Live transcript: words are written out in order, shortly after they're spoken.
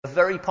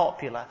very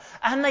popular,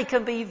 and they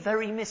can be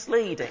very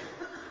misleading.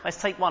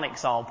 Let's take one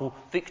example,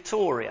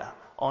 Victoria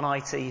on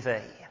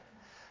ITV.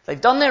 They've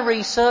done their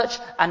research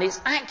and it's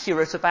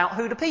accurate about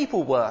who the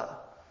people were.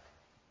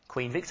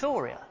 Queen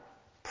Victoria,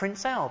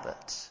 Prince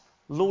Albert,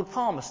 Lord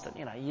Palmerston,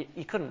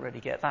 you couldn't really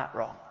get that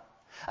wrong.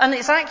 And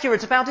it's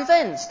accurate about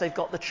events. They've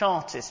got the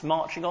Chartists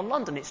marching on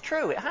London. It's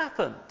true, it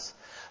happened.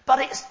 But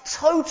it's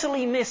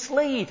totally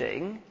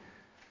misleading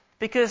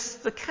because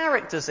the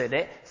characters in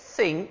it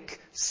think,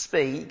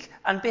 speak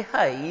and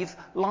behave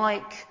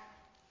like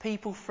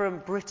people from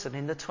Britain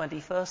in the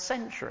 21st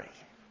century.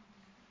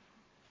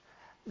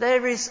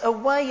 There is a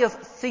way of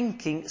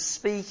thinking,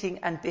 speaking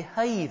and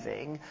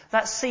behaving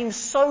that seems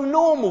so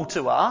normal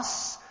to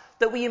us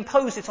that we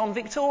impose it on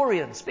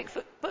Victorians.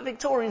 But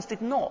Victorians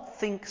did not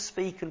think,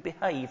 speak and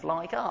behave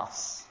like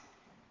us.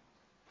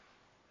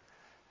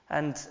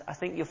 And I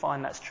think you'll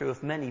find that's true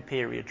of many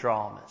period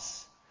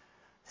dramas.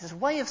 There's a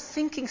way of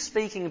thinking,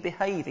 speaking and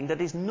behaving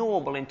that is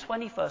normal in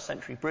 21st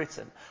century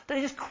Britain that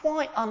is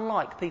quite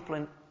unlike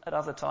people at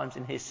other times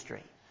in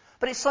history.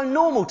 But it's so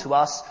normal to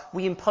us,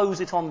 we impose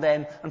it on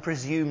them and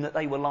presume that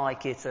they were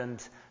like it,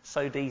 and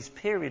so these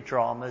period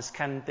dramas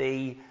can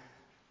be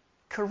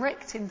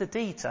correct in the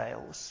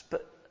details,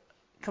 but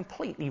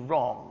completely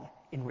wrong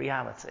in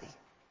reality.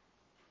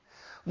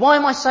 Why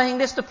am I saying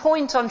this? The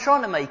point I'm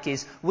trying to make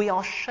is we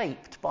are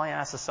shaped by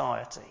our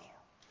society.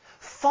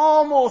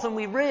 Far more than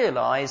we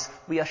realise,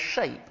 we are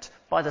shaped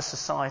by the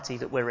society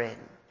that we're in.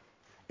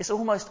 It's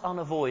almost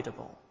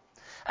unavoidable.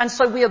 And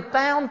so we are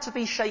bound to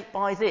be shaped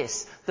by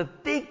this. The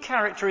big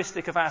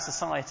characteristic of our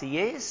society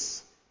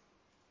is...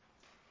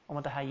 I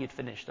wonder how you'd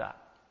finish that.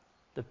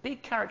 The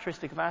big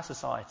characteristic of our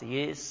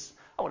society is...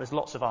 Oh, well, there's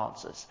lots of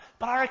answers.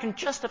 But I reckon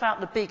just about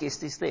the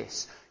biggest is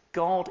this.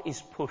 God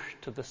is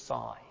pushed to the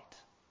side.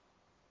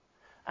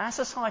 Our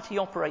society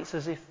operates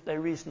as if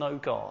there is no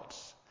God.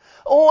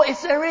 Or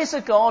if there is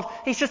a God,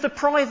 he's just a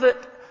private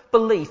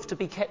belief to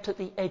be kept at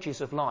the edges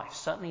of life,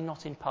 certainly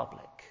not in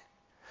public.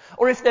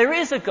 Or if there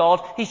is a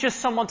God, he's just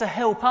someone to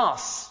help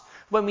us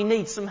when we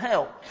need some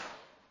help.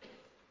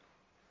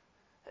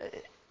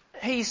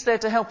 He's there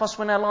to help us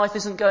when our life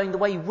isn't going the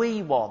way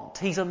we want.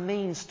 He's a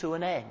means to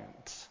an end.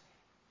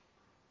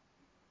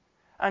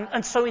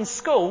 And so in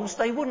schools,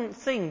 they wouldn't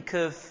think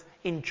of,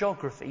 in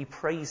geography,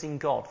 praising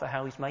God for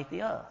how he's made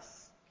the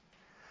earth.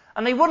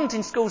 And they wouldn't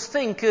in schools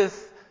think of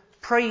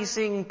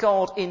praising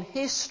God in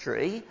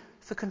history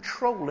for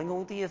controlling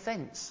all the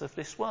events of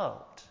this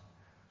world.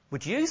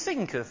 Would you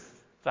think of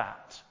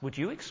that? Would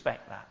you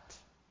expect that?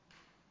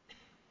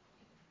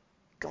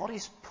 God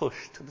is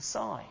pushed to the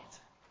side.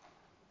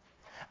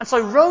 And so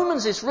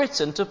Romans is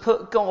written to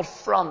put God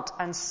front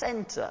and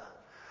centre.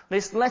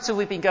 This letter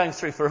we've been going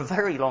through for a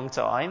very long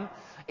time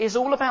is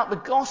all about the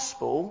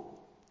gospel,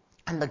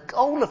 and the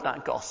goal of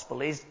that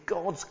gospel is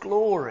God's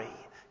glory.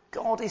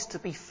 God is to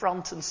be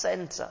front and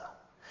centre.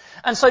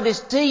 And so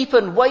this deep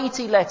and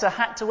weighty letter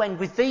had to end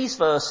with these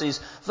verses.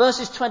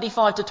 Verses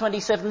 25 to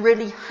 27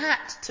 really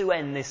had to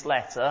end this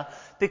letter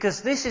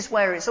because this is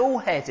where it's all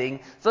heading.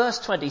 Verse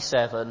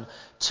 27,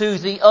 to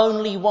the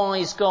only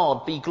wise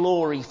God be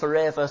glory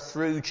forever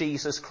through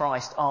Jesus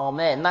Christ.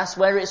 Amen. That's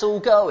where it's all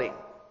going.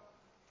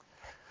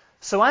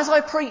 So as I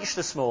preach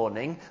this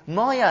morning,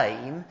 my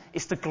aim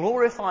is to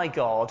glorify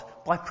God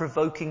by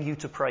provoking you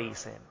to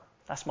praise him.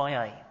 That's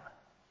my aim.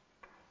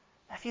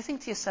 Now, if you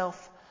think to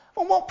yourself,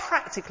 well, what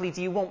practically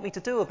do you want me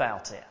to do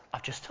about it?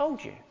 I've just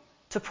told you,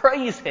 to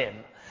praise him.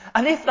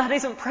 And if that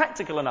isn't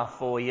practical enough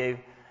for you,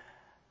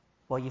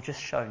 well, you've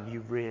just shown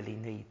you really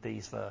need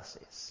these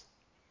verses.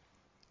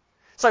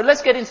 So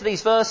let's get into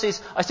these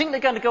verses. I think they're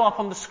going to go up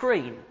on the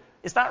screen.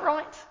 Is that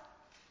right?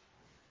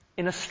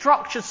 In a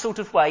structured sort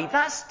of way.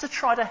 That's to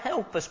try to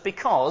help us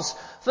because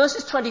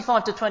verses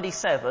 25 to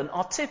 27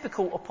 are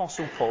typical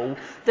Apostle Paul.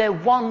 They're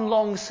one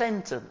long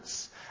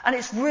sentence. And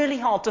it's really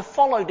hard to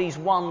follow these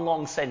one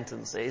long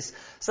sentences.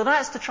 So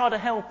that's to try to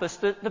help us.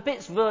 The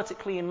bits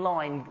vertically in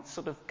line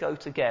sort of go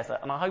together.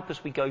 And I hope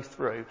as we go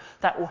through,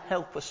 that will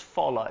help us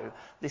follow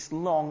this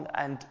long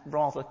and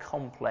rather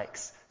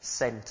complex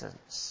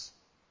sentence.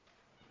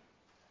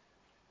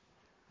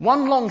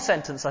 One long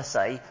sentence, I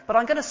say, but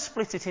I'm going to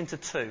split it into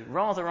two,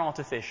 rather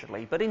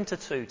artificially, but into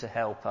two to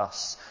help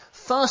us.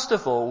 First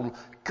of all,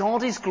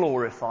 God is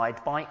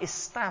glorified by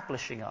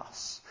establishing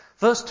us.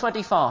 Verse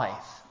 25.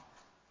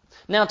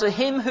 Now to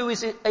him who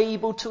is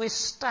able to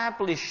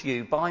establish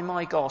you by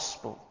my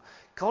gospel,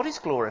 God is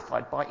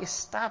glorified by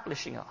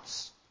establishing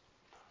us.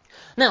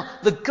 Now,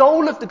 the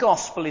goal of the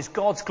gospel is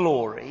God's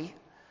glory.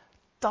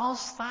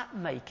 Does that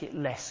make it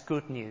less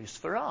good news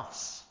for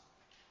us?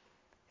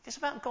 If it's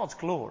about God's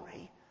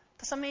glory,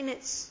 does that mean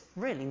it's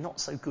really not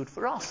so good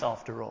for us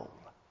after all?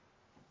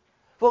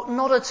 Well,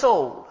 not at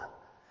all.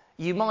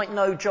 You might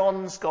know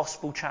John's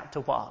Gospel chapter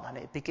 1, and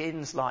it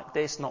begins like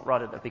this, not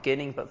right at the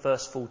beginning, but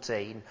verse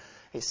 14.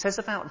 It says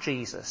about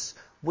Jesus,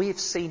 we have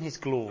seen his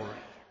glory,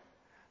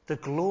 the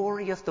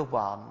glory of the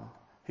one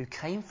who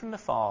came from the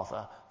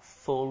Father,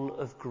 full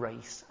of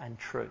grace and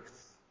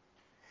truth.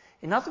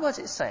 In other words,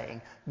 it's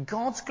saying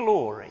God's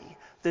glory,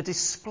 the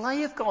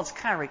display of God's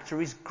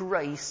character, is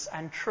grace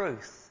and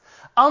truth.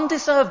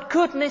 Undeserved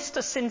goodness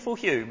to sinful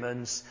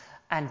humans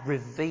and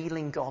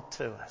revealing God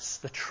to us,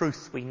 the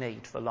truth we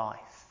need for life.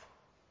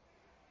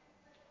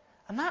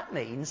 And that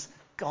means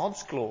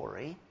God's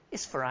glory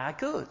is for our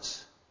good.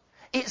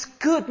 It's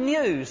good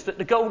news that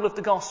the goal of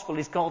the gospel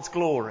is God's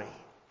glory.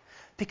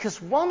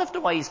 Because one of the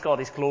ways God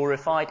is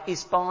glorified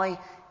is by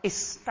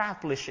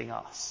establishing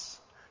us.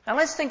 Now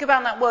let's think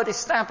about that word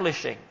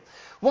establishing.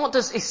 What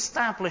does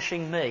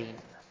establishing mean?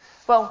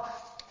 Well,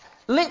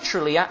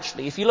 literally,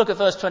 actually, if you look at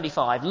verse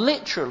 25,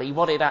 literally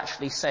what it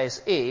actually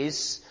says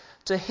is,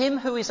 to him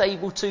who is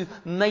able to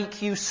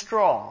make you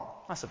strong.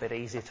 That's a bit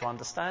easier to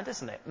understand,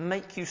 isn't it?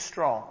 Make you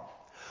strong.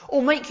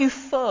 Or make you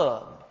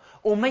firm.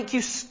 Or make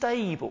you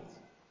stable.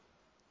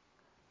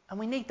 And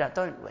we need that,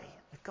 don't we?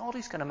 If God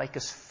is going to make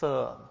us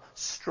firm,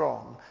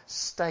 strong,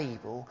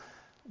 stable,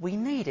 we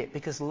need it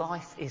because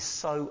life is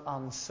so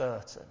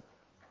uncertain.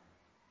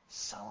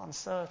 So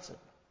uncertain.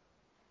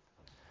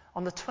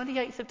 On the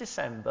 28th of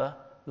December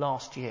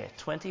last year,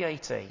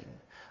 2018,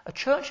 a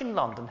church in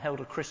London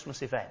held a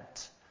Christmas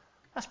event.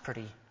 That's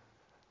pretty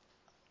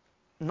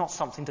not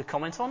something to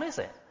comment on, is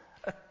it?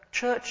 A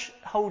church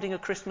holding a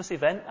Christmas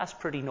event, that's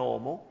pretty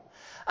normal.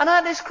 And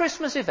at this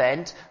Christmas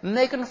event,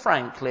 Megan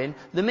Franklin,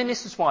 the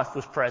minister's wife,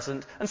 was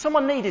present, and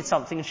someone needed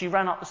something and she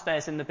ran up the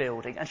stairs in the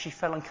building and she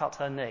fell and cut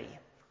her knee.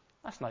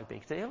 That's no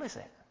big deal, is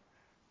it?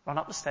 Run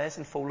up the stairs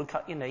and fall and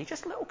cut your knee.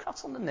 Just a little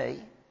cut on the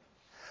knee.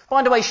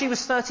 By the way, she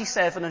was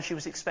 37 and she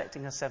was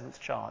expecting her 7th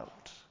child.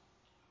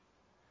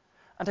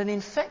 And an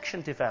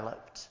infection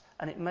developed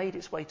and it made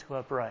its way to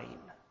her brain.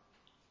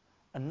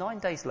 And 9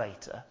 days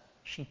later,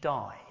 she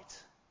died.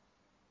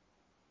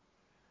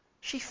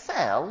 She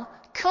fell,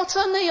 cut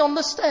her knee on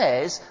the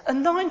stairs,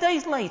 and 9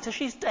 days later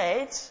she's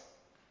dead.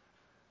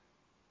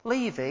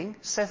 Leaving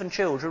 7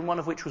 children, one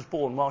of which was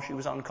born while she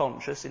was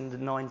unconscious in the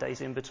 9 days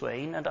in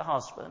between, and a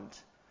husband.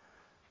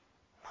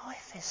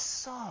 Life is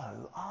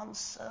so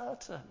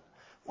uncertain.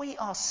 We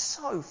are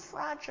so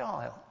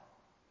fragile.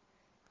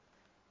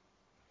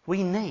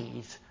 We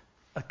need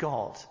a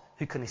God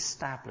who can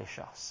establish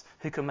us,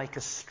 who can make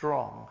us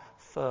strong,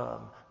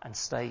 firm and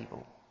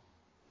stable.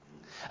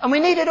 And we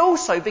need it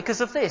also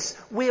because of this.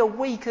 We are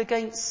weak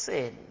against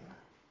sin.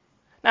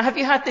 Now, have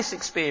you had this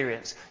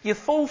experience? You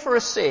fall for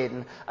a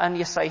sin and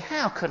you say,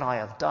 how could I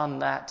have done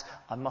that?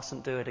 I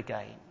mustn't do it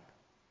again.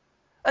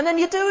 And then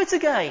you do it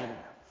again.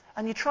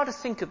 And you try to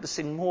think of the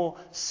sin more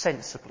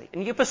sensibly.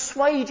 And you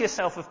persuade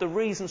yourself of the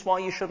reasons why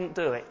you shouldn't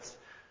do it.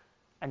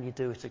 And you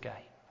do it again.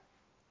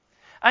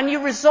 And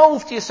you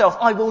resolve to yourself,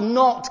 I will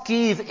not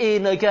give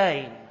in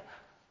again.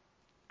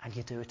 And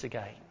you do it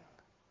again.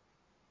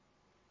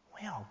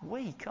 We are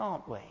weak,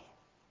 aren't we?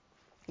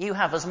 You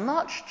have as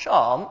much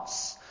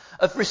chance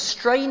of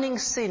restraining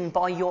sin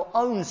by your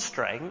own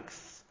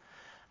strength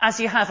as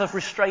you have of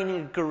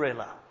restraining a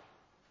gorilla.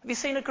 Have you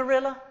seen a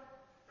gorilla?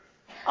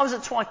 I was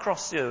at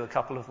Twycross Zoo a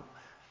couple of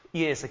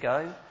years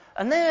ago,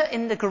 and there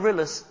in the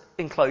gorilla's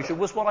enclosure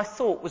was what I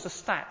thought was a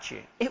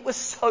statue. It was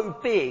so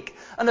big,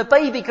 and a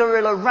baby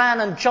gorilla ran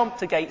and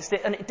jumped against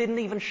it, and it didn't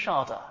even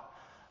shudder.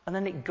 And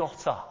then it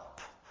got up,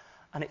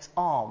 and its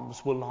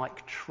arms were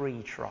like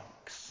tree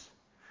trunks.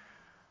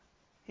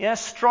 Yeah,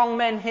 strong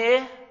men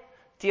here?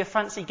 Do you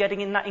fancy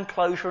getting in that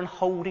enclosure and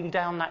holding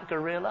down that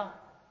gorilla?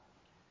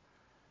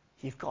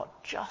 You've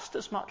got just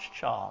as much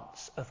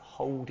chance of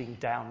holding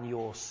down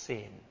your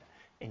sin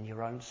in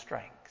your own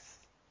strength.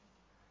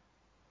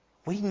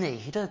 We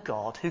need a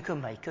God who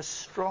can make us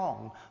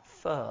strong,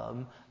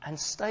 firm and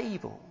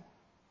stable.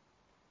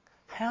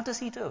 How does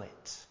he do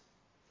it?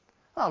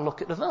 Well,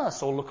 look at the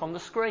verse or look on the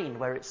screen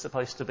where it's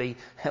supposed to be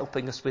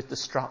helping us with the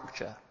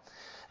structure.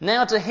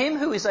 Now to him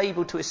who is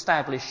able to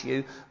establish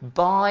you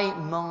by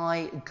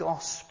my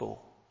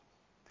gospel.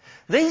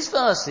 These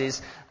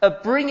verses are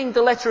bringing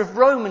the letter of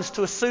Romans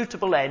to a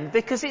suitable end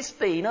because it's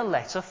been a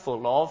letter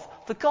full of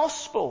the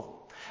gospel.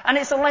 And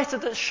it's a letter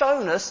that's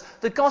shown us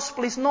the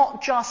gospel is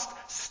not just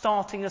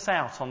starting us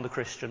out on the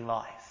Christian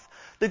life.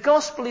 The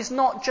gospel is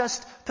not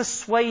just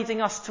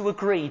persuading us to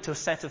agree to a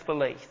set of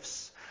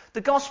beliefs.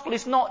 The gospel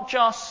is not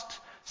just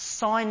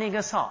signing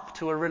us up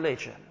to a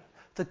religion.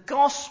 The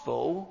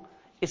gospel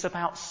is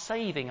about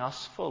saving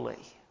us fully.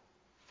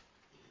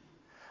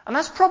 And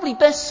that's probably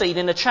best seen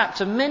in a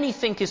chapter many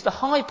think is the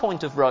high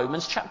point of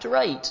Romans, chapter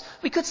 8.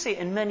 We could see it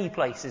in many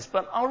places,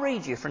 but I'll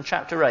read you from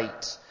chapter 8.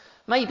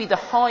 Maybe the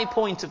high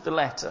point of the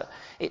letter.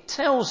 It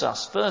tells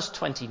us, verse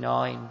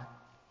 29,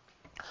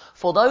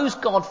 for those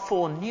God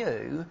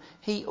foreknew,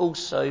 he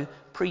also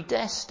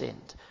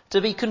predestined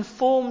to be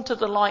conformed to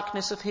the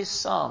likeness of his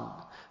Son,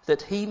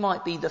 that he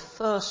might be the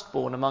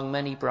firstborn among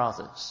many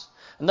brothers.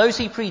 And those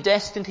he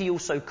predestined, he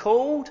also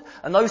called.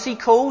 And those he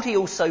called, he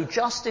also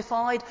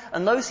justified.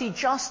 And those he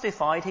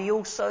justified, he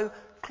also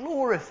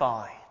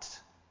glorified.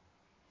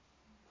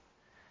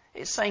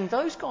 It's saying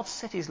those God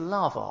set his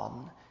love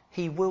on,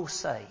 he will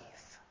save.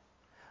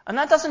 And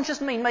that doesn't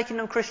just mean making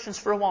them Christians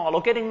for a while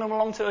or getting them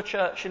along to a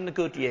church in the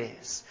good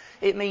years.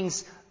 It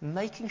means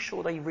making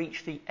sure they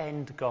reach the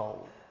end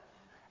goal.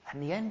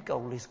 And the end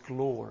goal is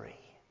glory.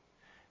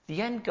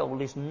 The end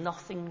goal is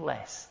nothing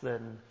less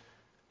than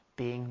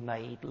being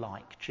made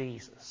like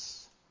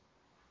Jesus.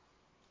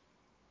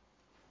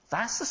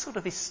 That's the sort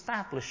of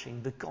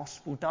establishing the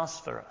gospel does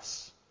for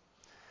us.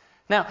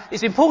 Now,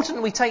 it's important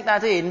that we take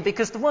that in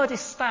because the word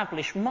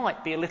establish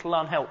might be a little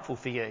unhelpful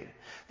for you.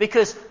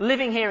 Because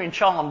living here in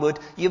Charnwood,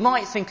 you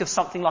might think of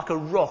something like a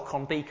rock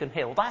on Beacon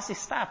Hill. That's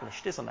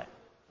established, isn't it?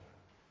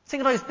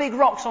 Think of those big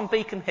rocks on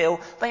Beacon Hill.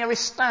 They are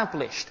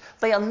established.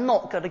 They are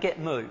not going to get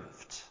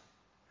moved.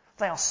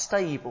 They are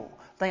stable.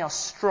 They are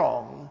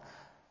strong.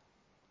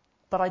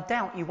 But I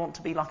doubt you want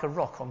to be like a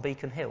rock on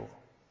Beacon Hill.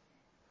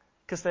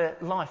 Because they're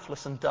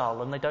lifeless and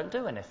dull and they don't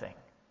do anything.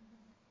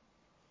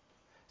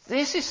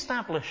 This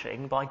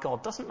establishing by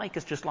God doesn't make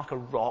us just like a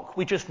rock.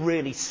 We're just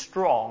really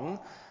strong.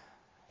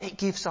 It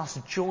gives us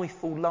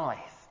joyful life.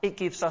 It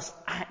gives us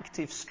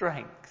active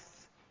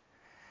strength.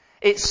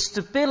 It's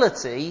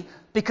stability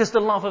because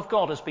the love of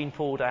God has been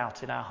poured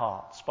out in our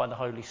hearts by the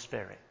Holy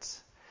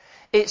Spirit.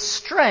 It's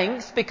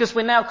strength because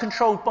we're now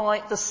controlled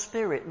by the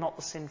Spirit, not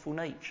the sinful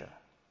nature.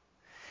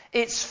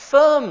 It's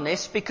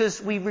firmness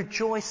because we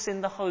rejoice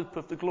in the hope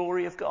of the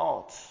glory of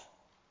God.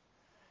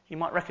 You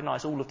might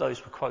recognise all of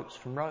those were quotes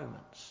from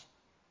Romans.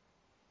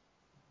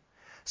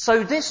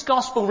 So this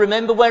gospel,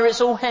 remember where it's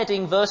all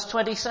heading, verse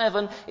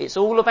 27, it's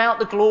all about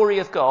the glory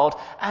of God,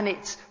 and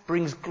it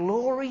brings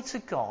glory to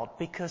God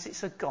because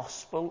it's a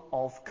gospel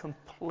of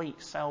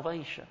complete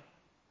salvation.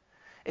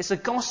 It's a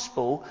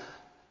gospel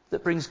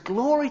that brings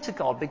glory to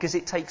God because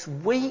it takes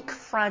weak,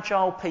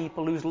 fragile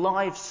people whose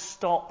lives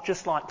stop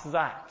just like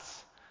that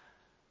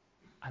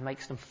and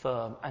makes them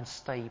firm and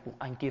stable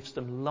and gives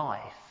them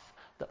life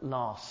that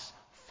lasts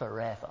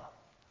forever.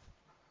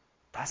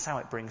 That's how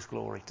it brings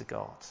glory to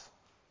God.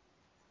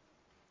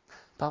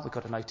 But we've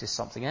got to notice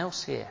something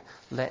else here.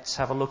 Let's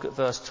have a look at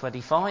verse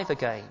 25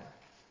 again.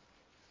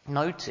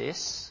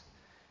 Notice,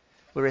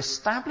 we're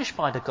established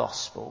by the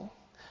gospel,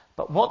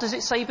 but what does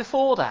it say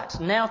before that?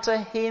 Now to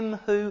him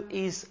who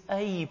is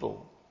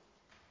able.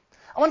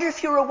 I wonder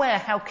if you're aware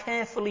how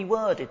carefully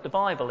worded the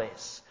Bible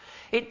is.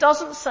 It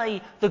doesn't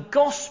say the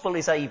gospel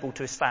is able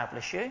to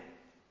establish you.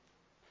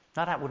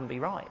 No, that wouldn't be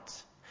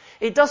right.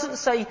 It doesn't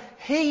say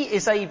he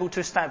is able to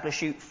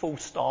establish you, full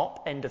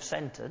stop, end of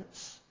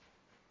sentence.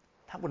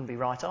 That wouldn't be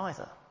right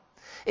either.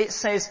 It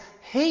says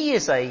he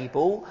is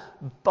able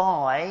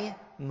by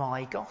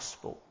my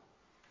gospel.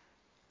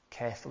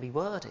 Carefully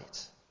worded.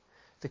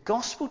 The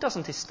gospel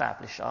doesn't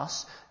establish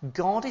us.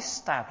 God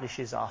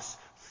establishes us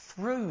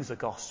through the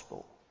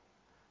gospel.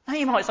 Now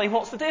you might say,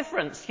 what's the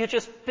difference? You're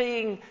just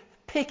being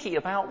picky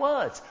about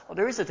words. Well,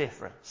 there is a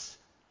difference.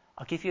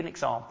 I'll give you an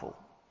example.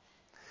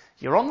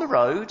 You're on the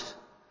road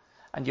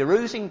and you're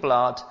oozing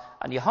blood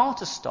and your heart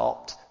has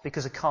stopped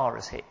because a car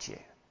has hit you.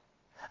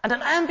 And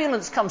an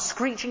ambulance comes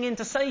screeching in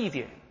to save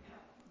you.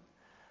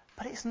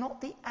 But it's not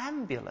the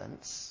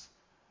ambulance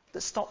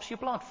that stops your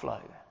blood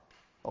flow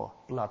or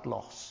blood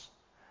loss.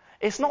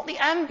 It's not the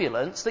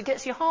ambulance that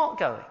gets your heart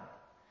going.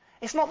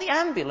 It's not the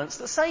ambulance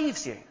that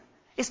saves you.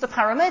 It's the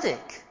paramedic.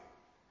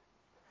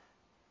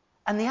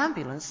 And the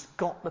ambulance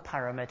got the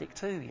paramedic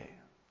to you.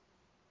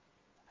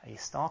 Are you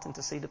starting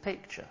to see the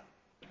picture?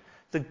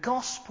 The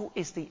gospel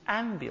is the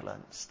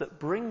ambulance that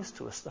brings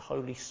to us the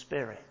Holy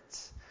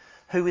Spirit,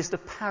 who is the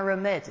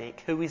paramedic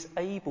who is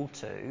able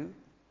to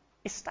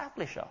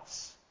establish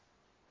us.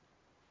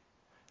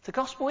 The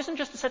gospel isn't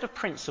just a set of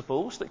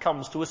principles that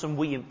comes to us and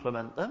we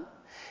implement them.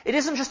 It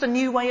isn't just a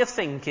new way of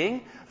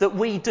thinking that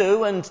we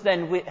do and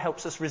then it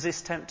helps us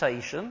resist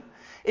temptation.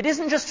 It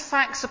isn't just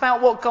facts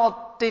about what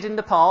God did in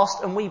the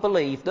past and we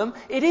believe them.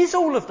 It is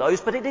all of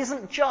those, but it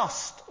isn't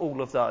just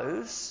all of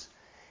those.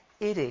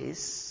 It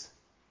is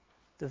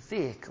the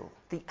vehicle,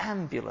 the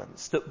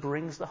ambulance that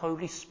brings the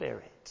Holy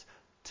Spirit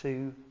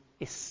to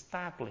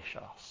establish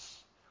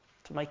us,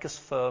 to make us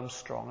firm,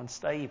 strong and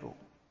stable.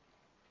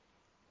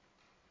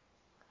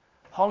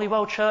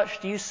 Holywell Church,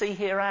 do you see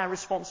here our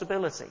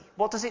responsibility?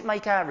 What does it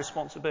make our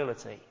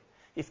responsibility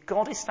if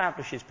God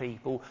establishes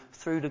people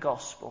through the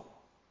gospel?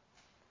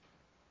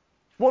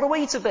 What are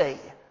we to be?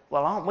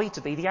 Well, aren't we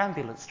to be the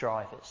ambulance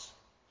drivers?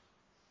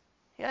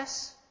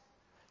 Yes?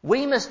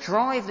 We must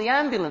drive the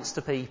ambulance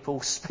to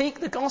people,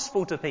 speak the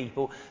gospel to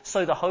people,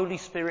 so the Holy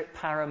Spirit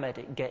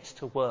paramedic gets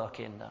to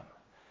work in them.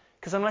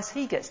 Because unless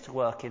he gets to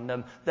work in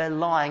them, they're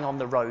lying on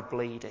the road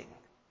bleeding,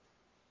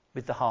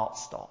 with the heart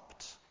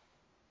stopped.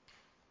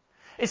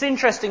 It's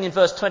interesting in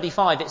verse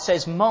 25, it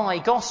says, my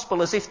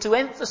gospel, as if to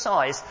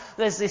emphasise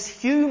there's this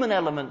human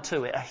element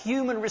to it, a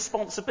human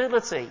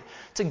responsibility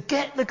to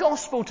get the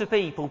gospel to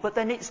people, but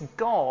then it's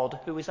God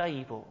who is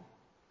able,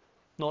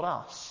 not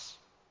us.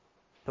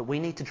 But we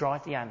need to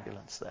drive the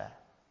ambulance there.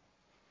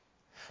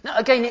 Now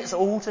again, it's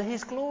all to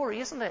his glory,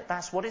 isn't it?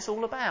 That's what it's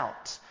all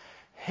about.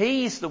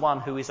 He's the one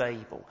who is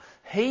able.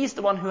 He's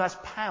the one who has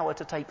power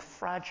to take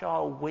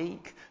fragile,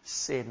 weak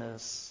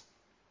sinners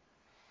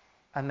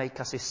and make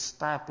us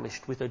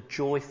established with a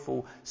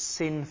joyful,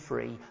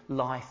 sin-free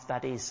life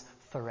that is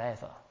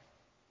forever.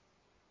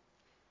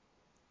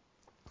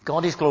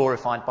 God is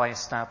glorified by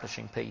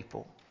establishing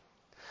people.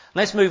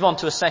 Let's move on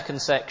to a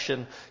second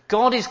section.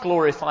 God is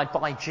glorified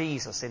by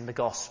Jesus in the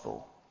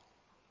gospel.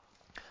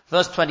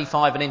 Verse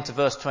 25 and into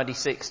verse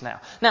 26 now.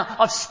 Now,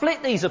 I've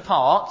split these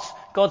apart.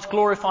 God's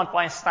glorified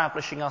by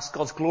establishing us.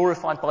 God's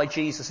glorified by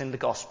Jesus in the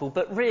gospel.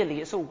 But really,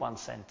 it's all one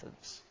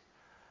sentence.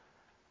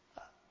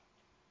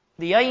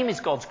 The aim is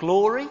God's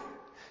glory.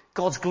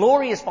 God's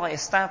glory is by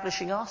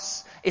establishing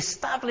us.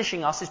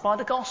 Establishing us is by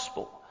the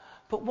gospel.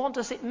 But what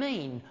does it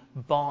mean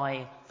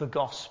by the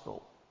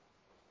gospel?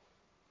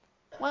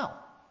 Well,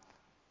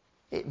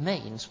 it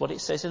means what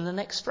it says in the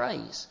next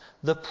phrase.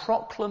 The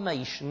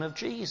proclamation of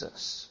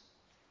Jesus.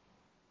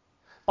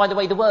 By the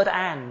way, the word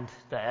 "and"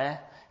 there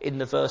in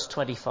the verse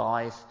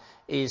 25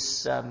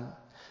 is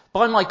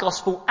by my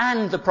gospel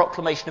and the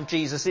proclamation of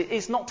Jesus.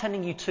 It's not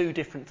telling you two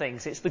different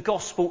things. It's the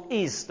gospel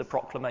is the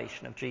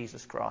proclamation of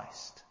Jesus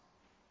Christ.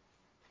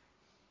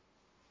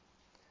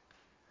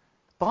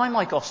 By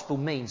my gospel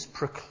means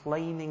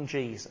proclaiming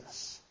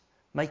Jesus,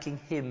 making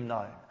him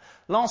known.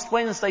 Last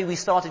Wednesday we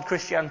started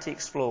Christianity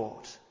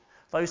Explored.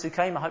 Those who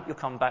came, I hope you'll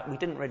come back. We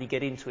didn't really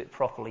get into it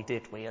properly,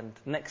 did we? And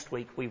next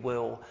week we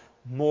will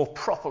more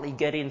properly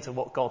get into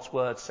what God's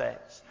word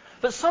says.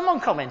 But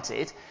someone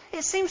commented,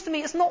 it seems to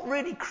me it's not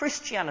really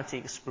Christianity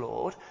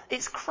Explored,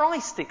 it's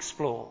Christ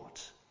Explored.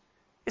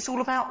 It's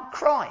all about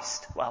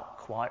Christ. Well,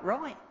 quite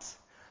right.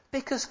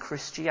 Because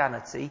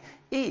Christianity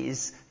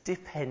is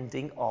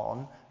depending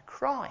on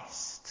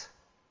Christ.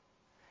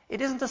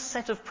 It isn't a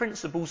set of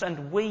principles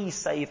and we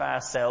save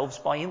ourselves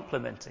by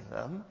implementing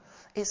them.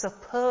 It's a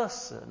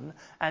person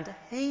and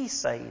he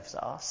saves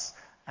us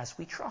as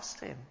we trust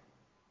him.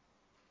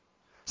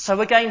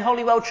 So again,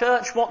 Holywell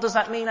Church, what does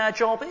that mean our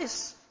job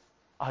is?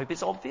 I hope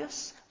it's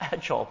obvious. Our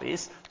job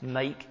is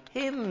make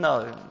him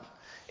known.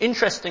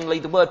 Interestingly,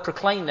 the word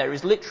proclaim there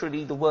is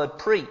literally the word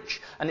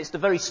preach, and it's the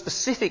very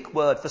specific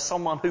word for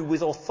someone who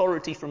with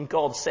authority from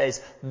God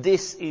says,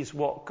 this is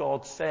what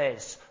God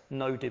says.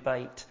 No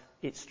debate.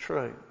 It's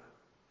true.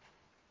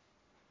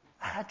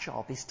 Our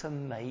job is to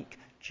make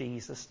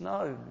Jesus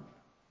known.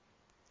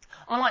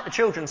 I like the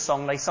children's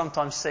song they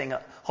sometimes sing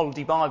at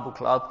Holiday Bible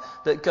Club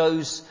that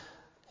goes,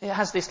 it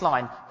has this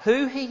line,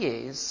 who he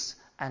is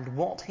and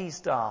what he's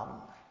done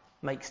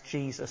makes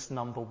Jesus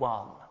number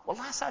one. Well,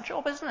 that's our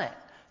job, isn't it?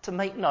 To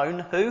make known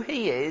who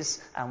he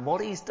is and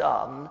what he's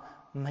done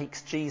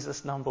makes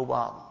Jesus number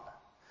one.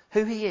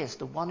 Who he is,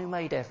 the one who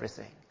made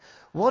everything.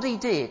 What he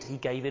did, he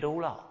gave it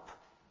all up.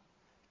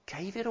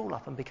 Gave it all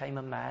up and became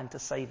a man to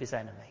save his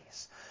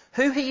enemies.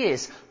 Who he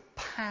is,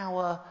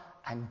 power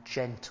and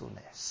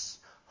gentleness,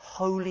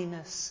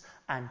 holiness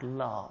and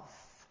love,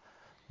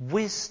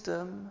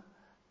 wisdom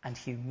and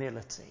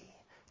humility,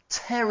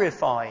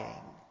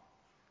 terrifying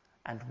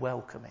and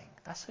welcoming.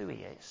 That's who he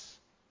is.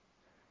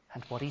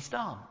 And what he's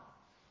done.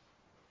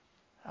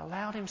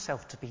 Allowed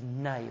himself to be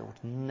nailed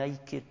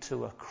naked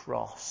to a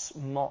cross,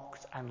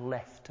 mocked and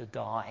left to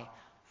die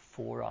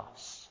for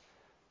us.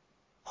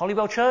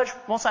 Holywell Church,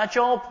 what's our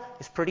job?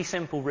 It's pretty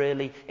simple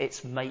really.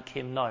 It's make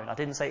him known. I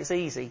didn't say it's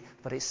easy,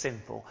 but it's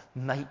simple.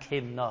 Make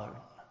him known.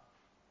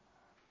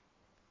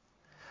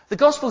 The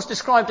gospel's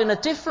described in a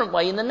different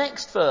way in the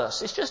next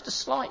verse. It's just a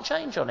slight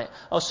change on it.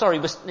 Oh, sorry,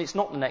 it's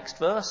not the next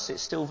verse.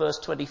 It's still verse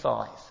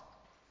 25.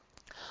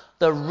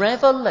 The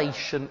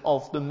revelation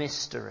of the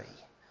mystery.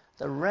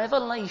 The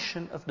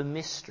revelation of the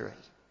mystery.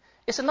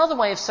 It's another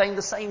way of saying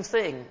the same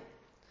thing.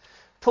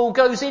 Paul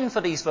goes in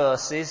these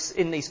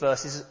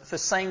verses, for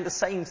saying the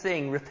same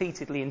thing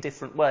repeatedly in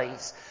different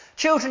ways.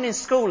 Children in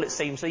school, it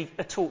seems,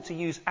 are taught to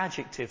use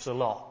adjectives a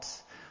lot.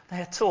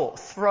 They're taught,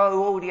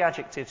 throw all the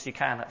adjectives you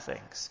can at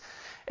things.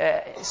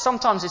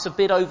 Sometimes it's a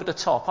bit over the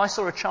top. I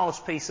saw a child's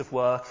piece of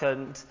work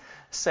and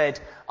said,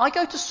 I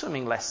go to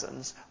swimming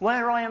lessons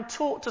where I am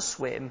taught to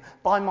swim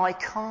by my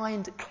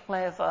kind,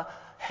 clever,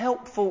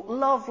 helpful,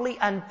 lovely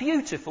and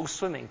beautiful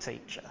swimming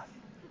teacher.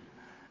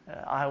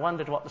 I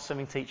wondered what the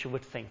swimming teacher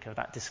would think of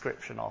that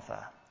description of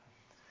her.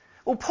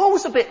 Well,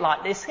 Paul's a bit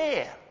like this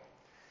here.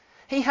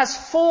 He has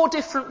 4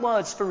 different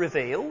words for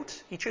revealed.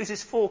 He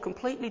chooses 4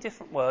 completely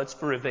different words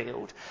for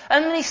revealed.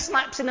 And then he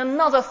snaps in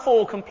another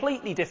 4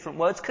 completely different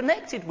words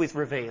connected with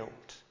revealed.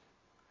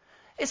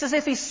 It's as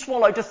if he's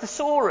swallowed a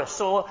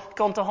thesaurus or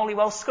gone to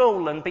Holywell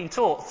School and been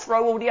taught,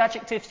 throw all the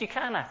adjectives you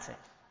can at it.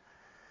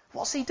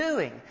 What's he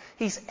doing?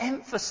 He's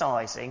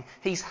emphasising,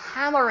 he's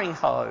hammering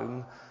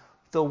home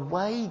the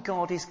way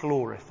God is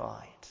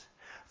glorified.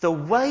 The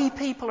way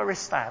people are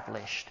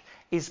established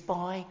is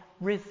by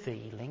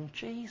revealing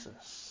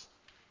Jesus.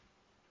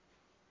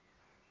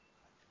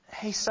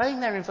 He's saying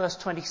there in verse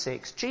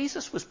 26,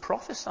 Jesus was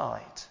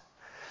prophesied.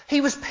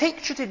 He was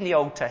pictured in the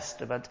Old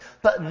Testament,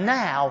 but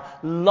now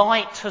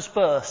light has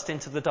burst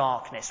into the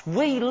darkness.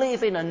 We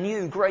live in a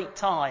new great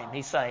time,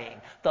 he's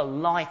saying. The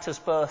light has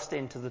burst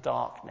into the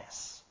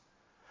darkness.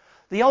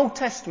 The Old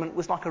Testament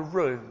was like a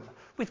room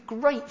with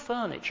great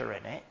furniture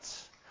in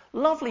it,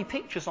 lovely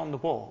pictures on the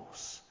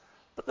walls,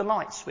 But the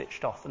lights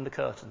switched off and the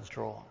curtains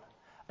drawn,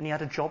 and he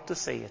had a job to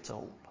see it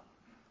all.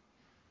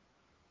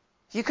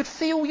 You could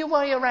feel your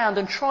way around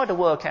and try to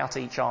work out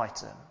each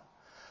item,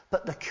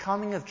 but the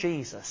coming of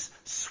Jesus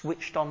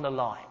switched on the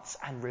lights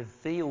and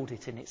revealed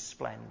it in its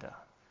splendour,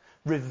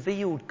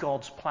 revealed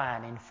God's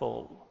plan in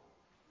full.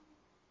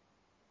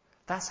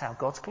 That's how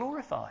God's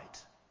glorified.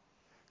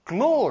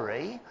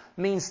 Glory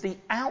means the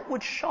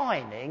outward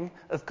shining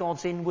of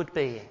God's inward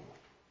being.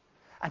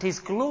 And his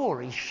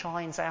glory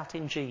shines out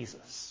in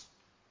Jesus.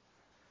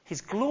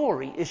 His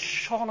glory is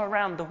shone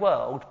around the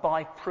world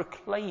by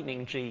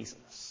proclaiming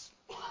Jesus.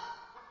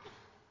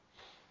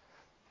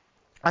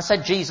 I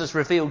said Jesus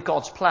revealed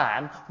God's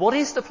plan. What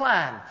is the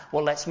plan?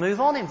 Well, let's move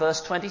on in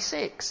verse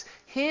 26.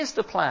 Here's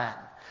the plan.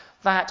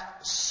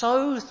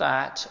 So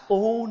that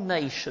all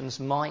nations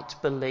might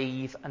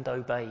believe and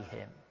obey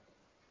him.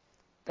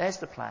 There's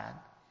the plan.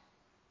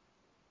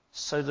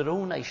 So that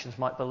all nations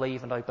might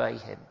believe and obey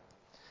him.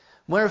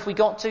 Where have we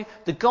got to?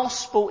 The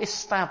gospel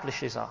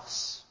establishes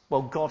us.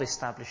 Well, God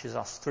establishes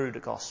us through the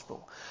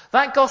gospel.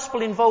 That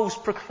gospel involves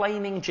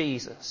proclaiming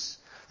Jesus,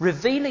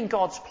 revealing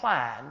God's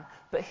plan,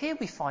 but here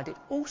we find it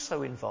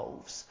also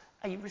involves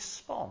a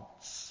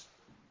response.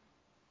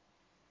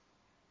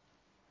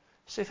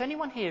 So if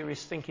anyone here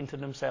is thinking to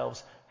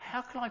themselves,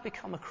 how can I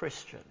become a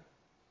Christian?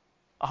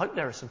 I hope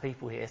there are some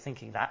people here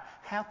thinking that.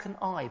 How can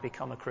I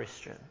become a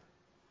Christian?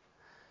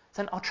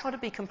 Then I'll try to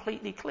be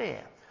completely clear.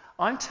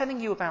 I'm telling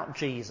you about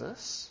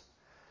Jesus.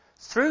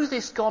 Through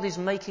this, God is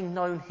making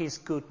known his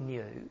good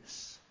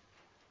news.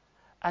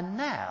 And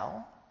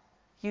now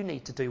you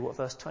need to do what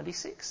verse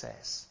 26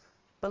 says.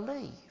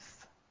 Believe.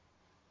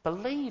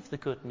 Believe the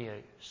good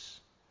news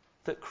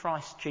that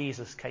Christ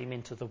Jesus came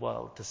into the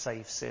world to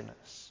save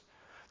sinners.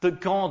 That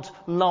God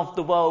loved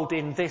the world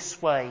in this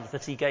way,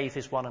 that he gave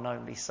his one and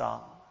only Son.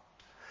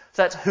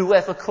 That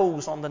whoever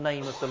calls on the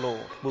name of the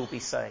Lord will be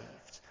saved.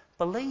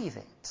 Believe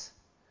it.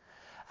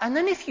 And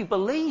then if you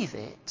believe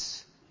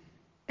it,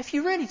 if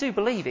you really do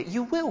believe it,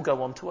 you will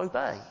go on to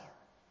obey.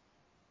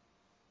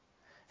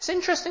 It's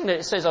interesting that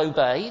it says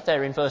obey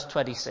there in verse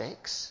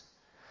 26.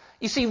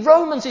 You see,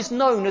 Romans is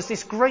known as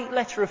this great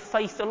letter of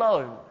faith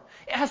alone.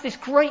 It has this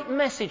great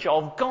message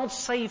of God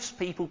saves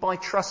people by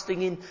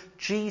trusting in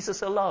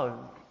Jesus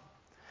alone.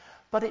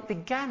 But it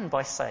began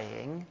by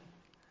saying,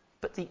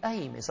 but the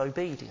aim is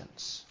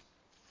obedience.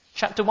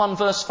 Chapter 1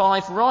 verse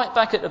 5, right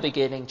back at the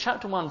beginning,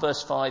 chapter 1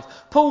 verse 5,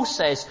 Paul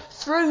says,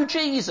 through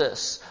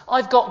Jesus,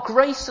 I've got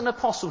grace and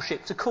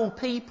apostleship to call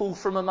people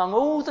from among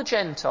all the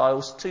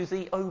Gentiles to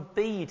the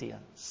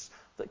obedience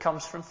that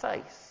comes from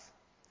faith.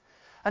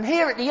 And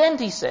here at the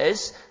end he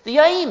says, the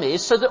aim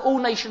is so that all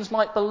nations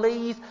might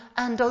believe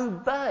and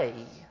obey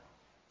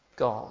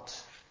God.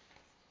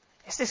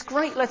 It's this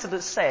great letter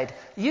that said,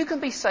 you can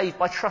be saved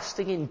by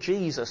trusting in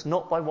Jesus,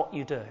 not by what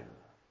you do.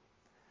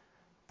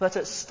 But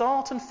at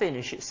start and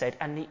finish it said,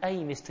 and the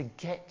aim is to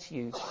get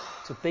you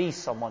to be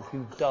someone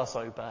who does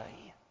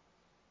obey.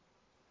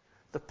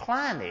 The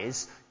plan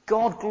is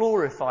God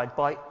glorified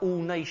by all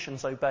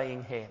nations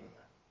obeying him.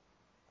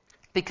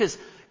 Because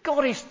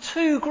God is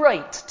too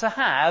great to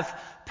have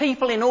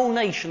people in all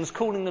nations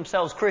calling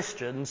themselves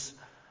Christians,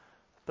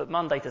 but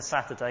Monday to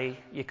Saturday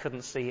you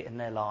couldn't see it in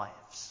their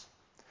lives.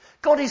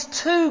 God is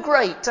too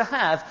great to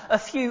have a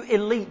few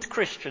elite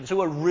Christians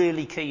who are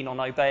really keen on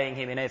obeying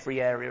him in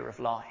every area of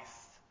life.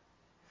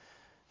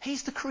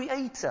 He's the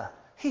Creator.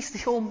 He's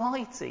the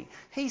Almighty.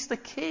 He's the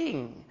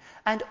King.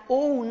 And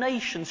all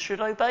nations should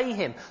obey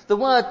him. The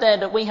word there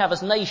that we have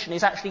as nation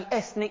is actually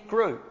ethnic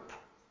group.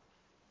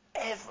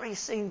 Every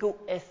single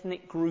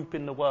ethnic group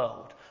in the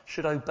world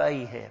should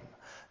obey him.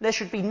 There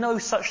should be no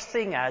such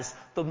thing as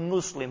the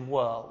Muslim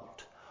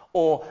world,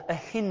 or a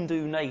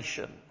Hindu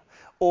nation,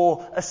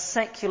 or a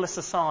secular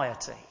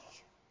society.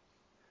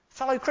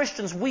 Fellow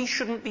Christians, we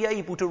shouldn't be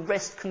able to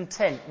rest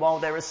content while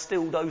there are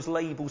still those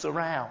labels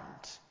around.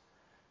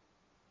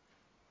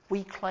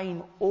 We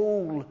claim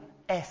all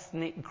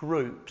ethnic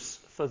groups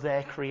for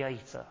their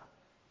Creator.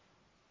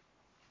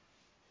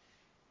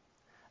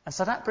 And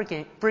so that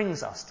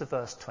brings us to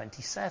verse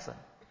 27.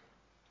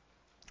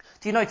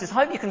 Do you notice? I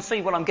hope you can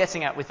see what I'm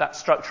getting at with that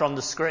structure on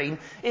the screen.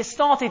 It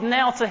started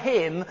now to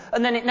him,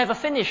 and then it never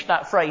finished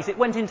that phrase. It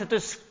went into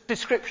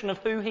description of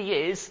who he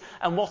is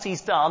and what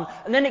he's done,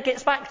 and then it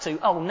gets back to,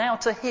 now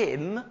to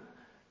him,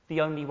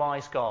 the only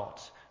wise God,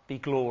 be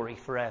glory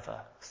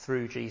forever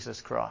through Jesus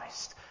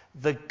Christ.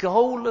 The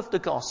goal of the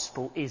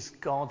gospel is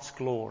God's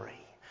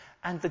glory,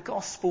 and the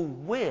gospel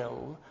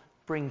will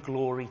bring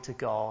glory to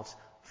God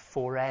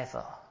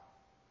forever.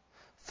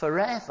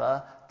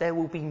 Forever, there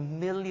will be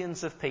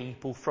millions of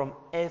people from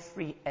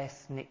every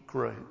ethnic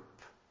group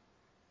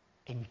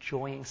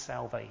enjoying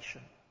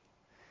salvation,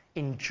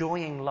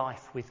 enjoying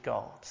life with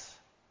God,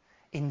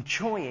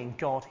 enjoying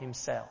God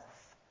himself.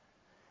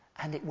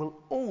 And it will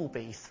all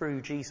be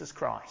through Jesus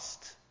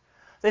Christ.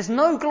 There's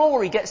no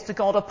glory gets to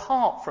God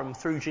apart from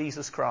through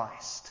Jesus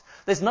Christ.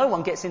 There's no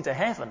one gets into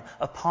heaven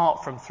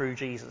apart from through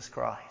Jesus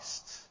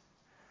Christ.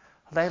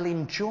 They'll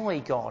enjoy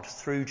God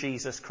through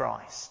Jesus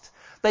Christ.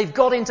 They've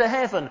got into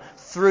heaven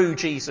through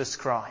Jesus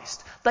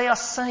Christ. They are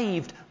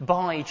saved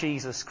by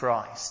Jesus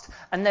Christ.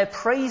 And they're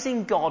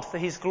praising God for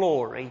his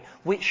glory,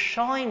 which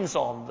shines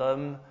on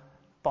them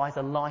by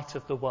the light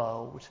of the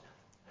world,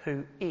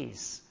 who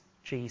is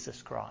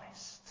Jesus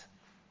Christ.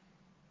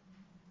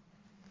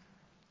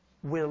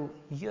 Will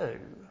you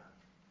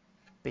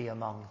be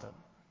among them?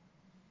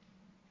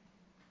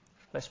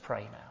 Let's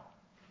pray now.